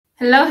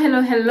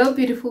Hello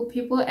beautiful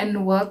people,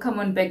 and welcome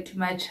on back to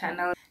my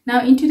channel.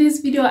 Now in today's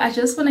video I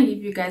just want to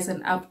give you guys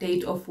an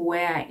update of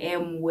where I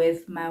am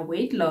with my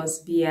weight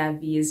loss via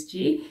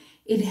VSG.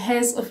 It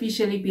has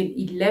officially been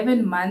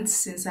 11 months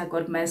since I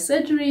got my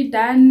surgery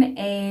done,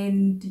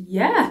 and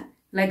yeah,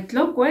 like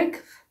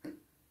clockwork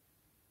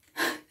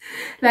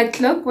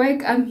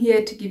I'm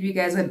here to give you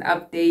guys an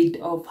update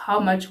of how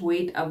much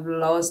weight I've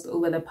lost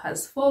over the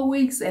past 4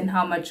 weeks and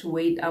how much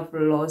weight I've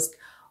lost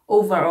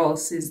overall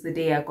since the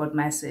day I got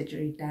my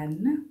surgery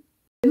done.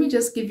 Let me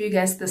just give you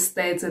guys the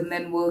stats and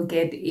then we'll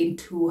get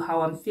into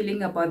how I'm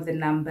feeling about the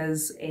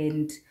numbers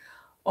and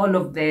all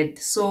of that.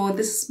 So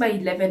this is my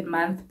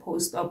 11-month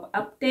post-op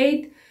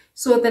update.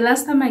 So the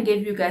last time I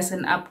gave you guys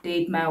an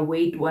update, my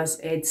weight was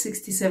at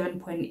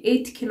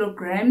 67.8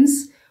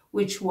 kilograms,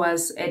 which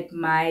was at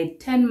my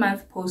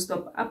 10-month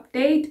post-op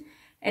update.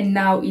 And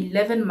now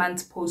 11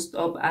 months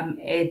post-op, I'm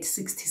at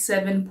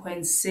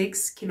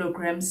 67.6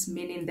 kilograms,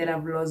 meaning that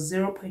I've lost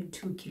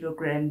 0.2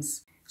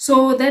 kilograms.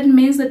 So that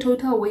means the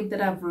total weight that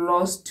I've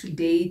lost to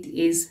date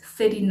is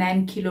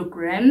 39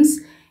 kilograms.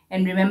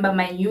 And remember,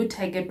 my new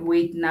target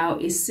weight now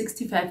is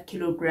 65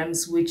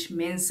 kilograms, which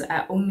means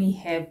I only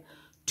have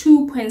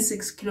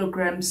 2.6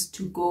 kilograms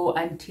to go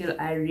until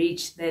I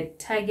reach that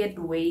target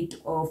weight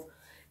of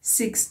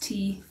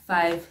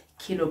 65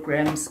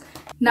 kilograms.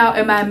 Now,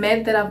 am I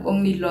mad that I've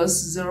only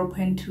lost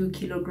 0.2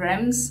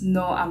 kilograms?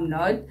 No, I'm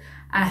not.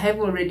 I have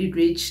already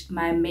reached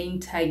my main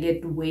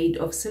target weight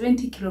of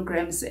 70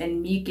 kilograms,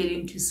 and me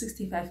getting to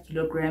 65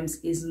 kilograms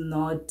is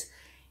not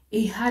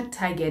a hard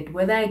target.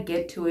 Whether I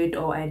get to it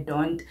or I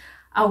don't,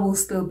 I will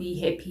still be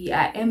happy.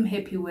 I am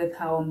happy with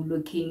how I'm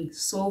looking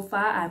so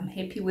far. I'm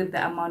happy with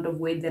the amount of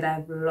weight that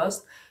I've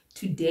lost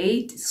to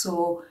date.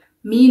 So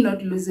me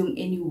not losing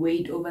any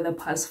weight over the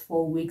past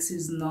 4 weeks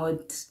is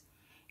not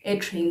a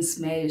train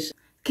smash.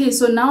 Okay,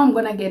 so now I'm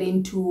gonna get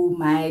into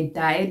my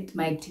diet,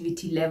 my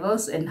activity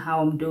levels, and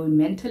how I'm doing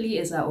mentally,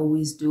 as I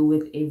always do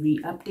with every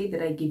update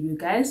that I give you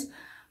guys.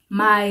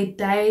 My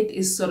diet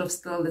is sort of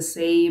still the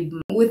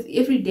same. With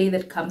every day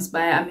that comes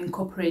by, I'm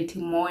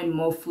incorporating more and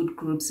more food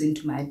groups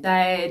into my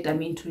diet.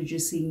 I'm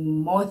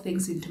introducing more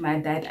things into my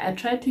diet. I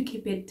try to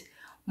keep it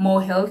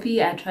more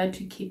healthy. I try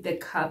to keep the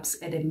carbs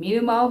at a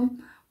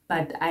minimum,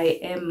 but I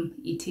am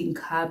eating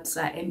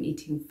carbs, I am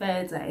eating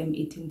fats, I am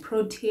eating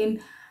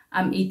protein.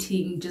 I'm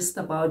eating just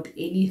about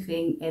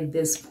anything at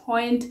this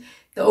point.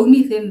 The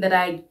only thing that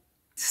I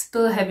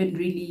still haven't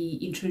really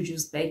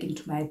introduced back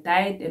into my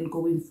diet, and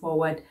going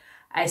forward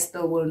I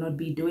still will not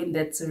be doing,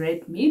 that's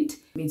red meat.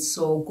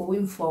 So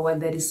going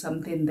forward, that is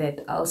something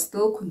that I'll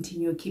still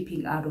continue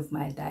keeping out of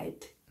my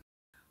diet.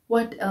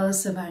 What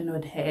else have I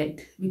not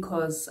had?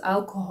 Because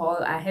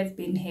alcohol, I have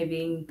been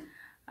having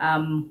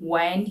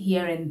wine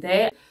here and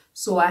there.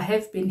 So I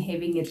have been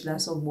having a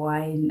glass of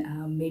wine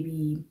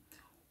maybe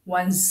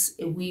once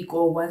a week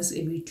or once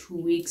every 2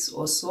 weeks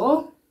or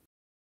so.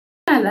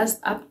 My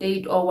last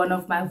update, or one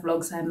of my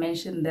vlogs, I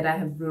mentioned that I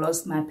have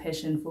lost my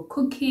passion for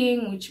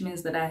cooking, which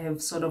means that I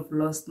have sort of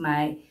lost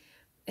my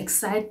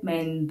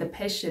excitement, the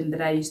passion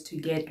that I used to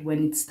get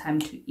when it's time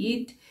to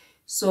eat.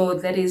 So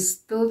that is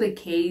still the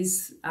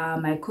case.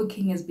 My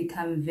cooking has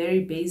become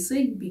very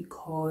basic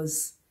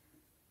because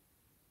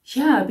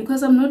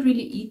I'm not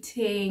really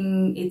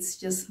eating. It's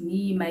just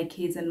me, my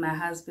kids, and my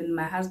husband.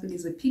 My husband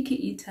is a picky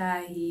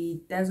eater.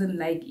 He doesn't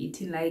like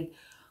eating like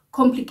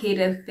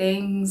complicated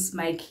things.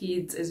 My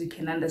kids, as you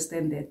can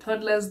understand, they're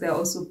toddlers. They're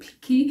also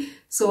picky.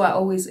 So I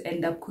always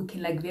end up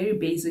cooking like very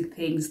basic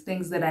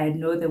things that I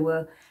know they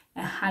will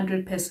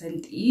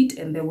 100% eat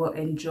and they will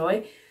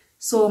enjoy.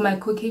 So my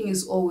cooking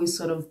is always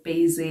sort of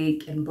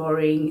basic and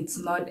boring. It's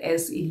not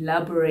as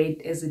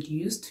elaborate as it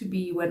used to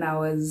be when I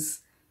was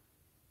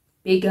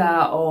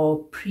bigger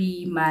or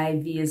pre my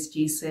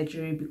VSG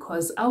surgery,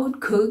 because I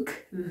would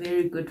cook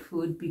very good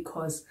food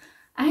because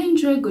I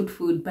enjoy good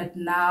food. But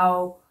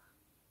now,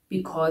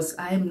 because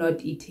I am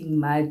not eating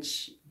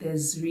much,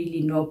 there's really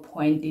no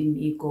point in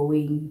me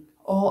going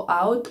all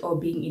out or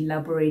being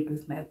elaborate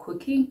with my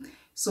cooking.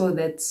 So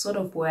that's sort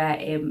of where I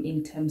am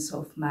in terms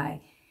of my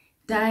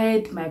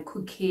diet, my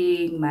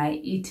cooking, my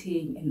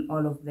eating, and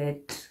all of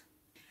that.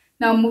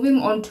 Now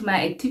moving on to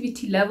my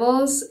activity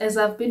levels, as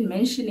I've been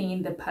mentioning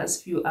in the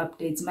past few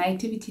updates, my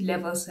activity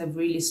levels have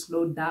really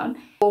slowed down.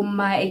 So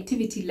my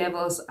activity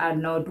levels are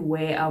not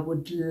where I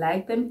would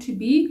like them to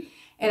be.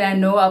 And I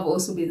know I've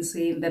also been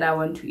saying that I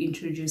want to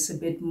introduce a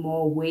bit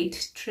more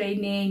weight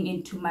training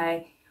into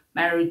my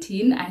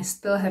routine. I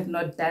still have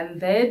not done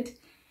that.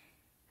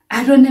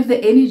 I don't have the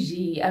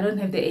energy. I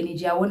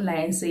won't lie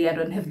and say I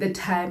don't have the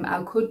time.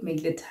 I could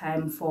make the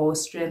time for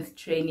strength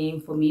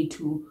training, for me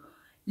to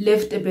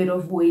lift a bit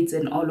of weights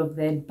and all of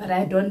that, but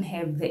I don't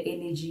have the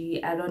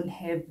energy. I don't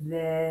have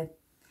the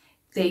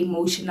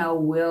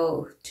emotional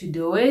will to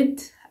do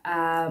it.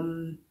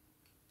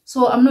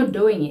 So I'm not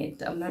doing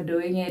it.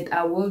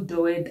 I will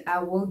do it. I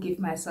will give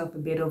myself a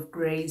bit of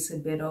grace, a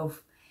bit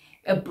of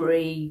a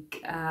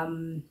break.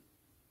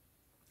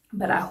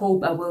 But I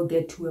hope I will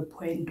get to a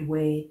point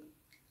where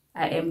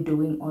I am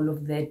doing all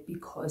of that,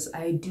 because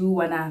I do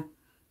want to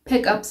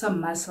pick up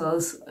some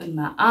muscles in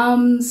my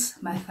arms,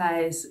 my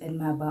thighs, and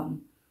my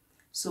bum.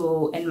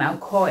 So, and my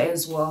core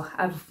as well.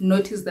 I've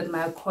noticed that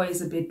my core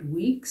is a bit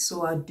weak,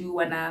 so I do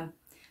wanna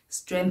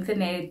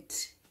strengthen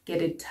it,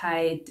 get it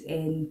tight.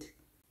 And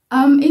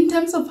in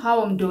terms of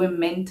how I'm doing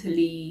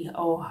mentally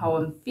or how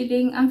I'm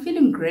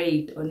feeling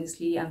great.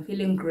 Honestly, I'm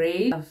feeling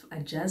great. I've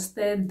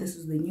adjusted. This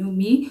is the new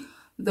me.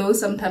 Though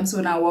sometimes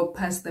when I walk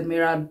past the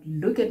mirror, I'd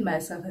look at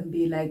myself and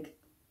be like,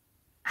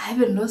 I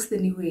haven't lost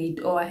any weight,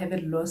 or I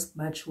haven't lost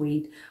much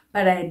weight.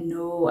 But I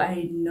know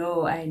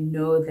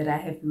that I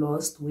have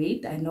lost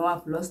weight. I know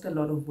I've lost a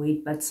lot of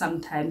weight, but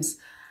sometimes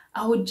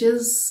I would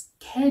just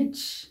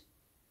catch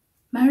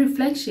my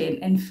reflection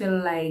and feel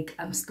like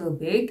I'm still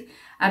big.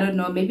 I don't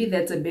know, maybe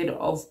that's a bit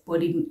of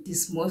body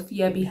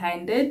dysmorphia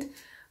behind it.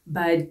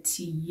 But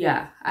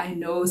yeah, I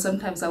know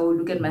sometimes I will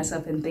look at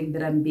myself and think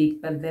that I'm big,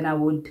 but then I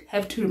would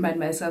have to remind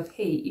myself,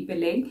 hey,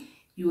 𝗶𝗺𝓀𝓬,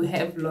 you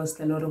have lost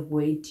a lot of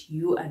weight.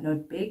 You are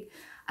not big.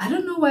 I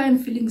don't know why I'm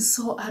feeling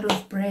so out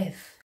of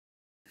breath.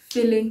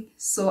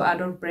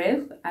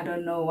 I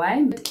don't know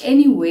why. But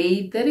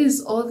anyway, that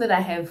is all that I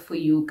have for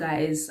you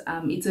guys.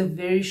 It's a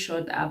very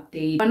short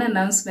update. One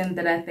announcement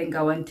that I think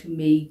I want to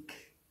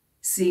make,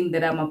 seeing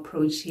that I'm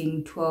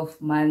approaching 12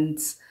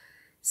 months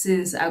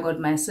since I got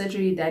my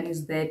surgery done,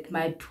 is that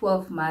my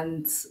 12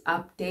 months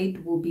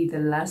update will be the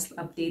last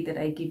update that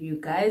I give you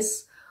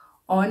guys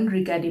on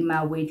regarding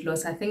my weight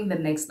loss. I think the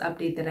next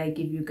update that I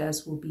give you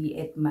guys will be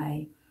at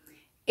my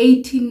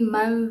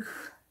 18-month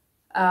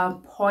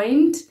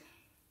point,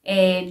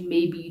 and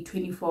maybe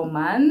 24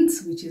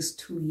 months, which is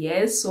 2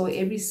 years. So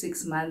every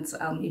 6 months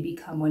I'll maybe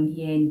come on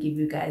here and give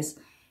you guys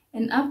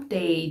an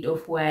update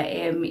of where I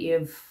am,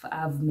 if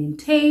I've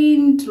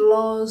maintained,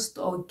 lost,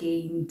 or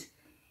gained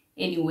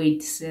any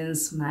weight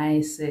since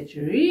my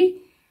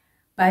surgery.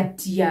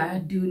 But yeah,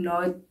 do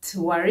not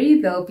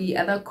worry, there'll be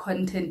other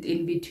content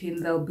in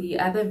between. There'll be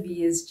other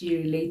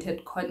VSG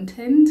related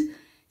content,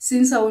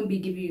 since I won't be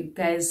giving you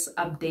guys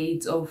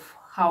updates of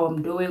how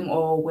I'm doing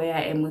or where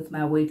I am with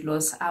my weight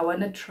loss. I want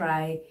to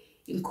try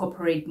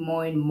incorporate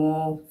more and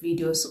more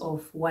videos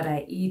of what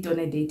I eat on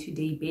a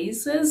day-to-day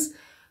basis.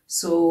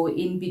 So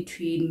in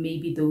between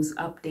maybe those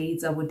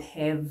updates, I would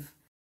have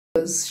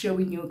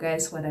showing you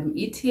guys what I'm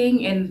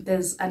eating. And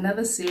there's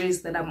another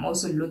series that I'm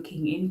also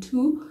looking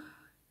into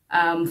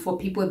for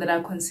people that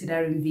are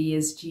considering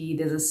VSG.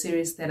 There's a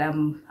series that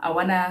I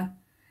wanna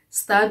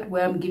start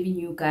where I'm giving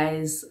you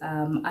guys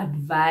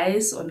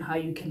advice on how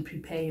you can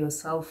prepare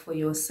yourself for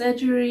your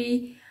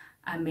surgery.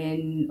 I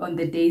mean, on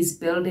the days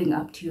building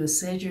up to your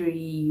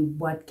surgery,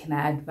 what can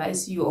I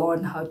advise you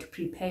on, how to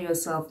prepare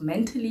yourself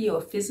mentally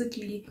or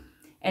physically,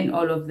 and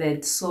all of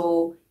that.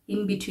 So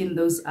in between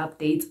those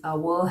updates, I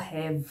will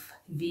have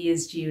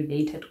VSG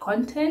related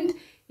content.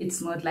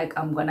 It's not like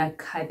I'm gonna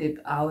cut it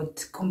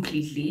out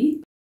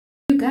completely.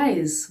 You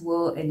guys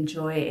will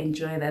enjoy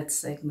that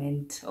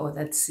segment or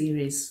that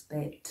series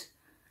that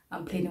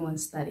I'm planning on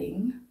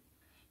studying.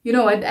 You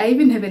know what, I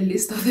even have a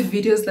list of the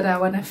videos that I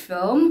want to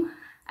film.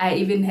 I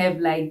even have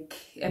like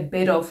a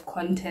bit of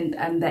content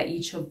under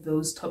each of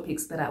those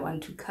topics that I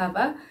want to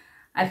cover.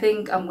 I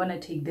think I'm gonna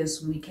take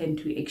this weekend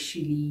to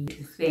actually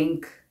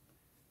think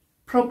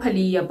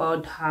properly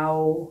about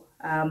how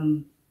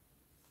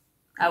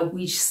I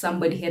wish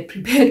somebody had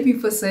prepared me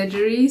for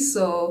surgery.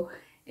 So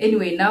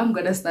anyway, now I'm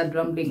gonna start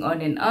rambling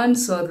on and on,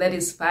 so that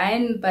is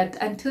fine. But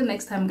until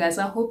next time, guys,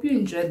 I hope you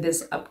enjoyed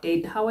this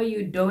update. How are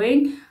you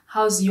doing?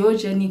 How's your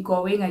journey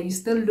going? Are you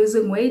still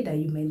losing weight? Are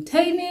you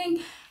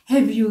maintaining?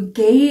 Have you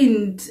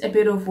gained a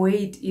bit of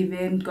weight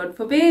even, God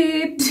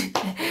forbid?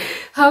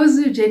 How's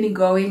your journey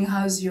going?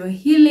 How's your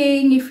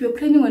healing? If you're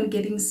planning on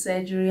getting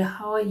surgery,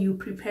 how are you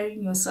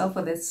preparing yourself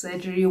for that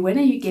surgery? When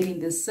are you getting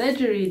the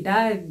surgery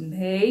done?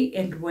 Hey,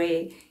 and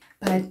where?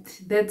 But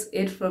that's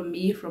it from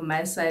me, from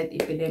my side,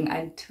 𝗶𝗺𝓀𝓬𝓬.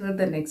 Until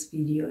the next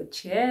video,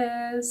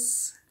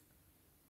 cheers.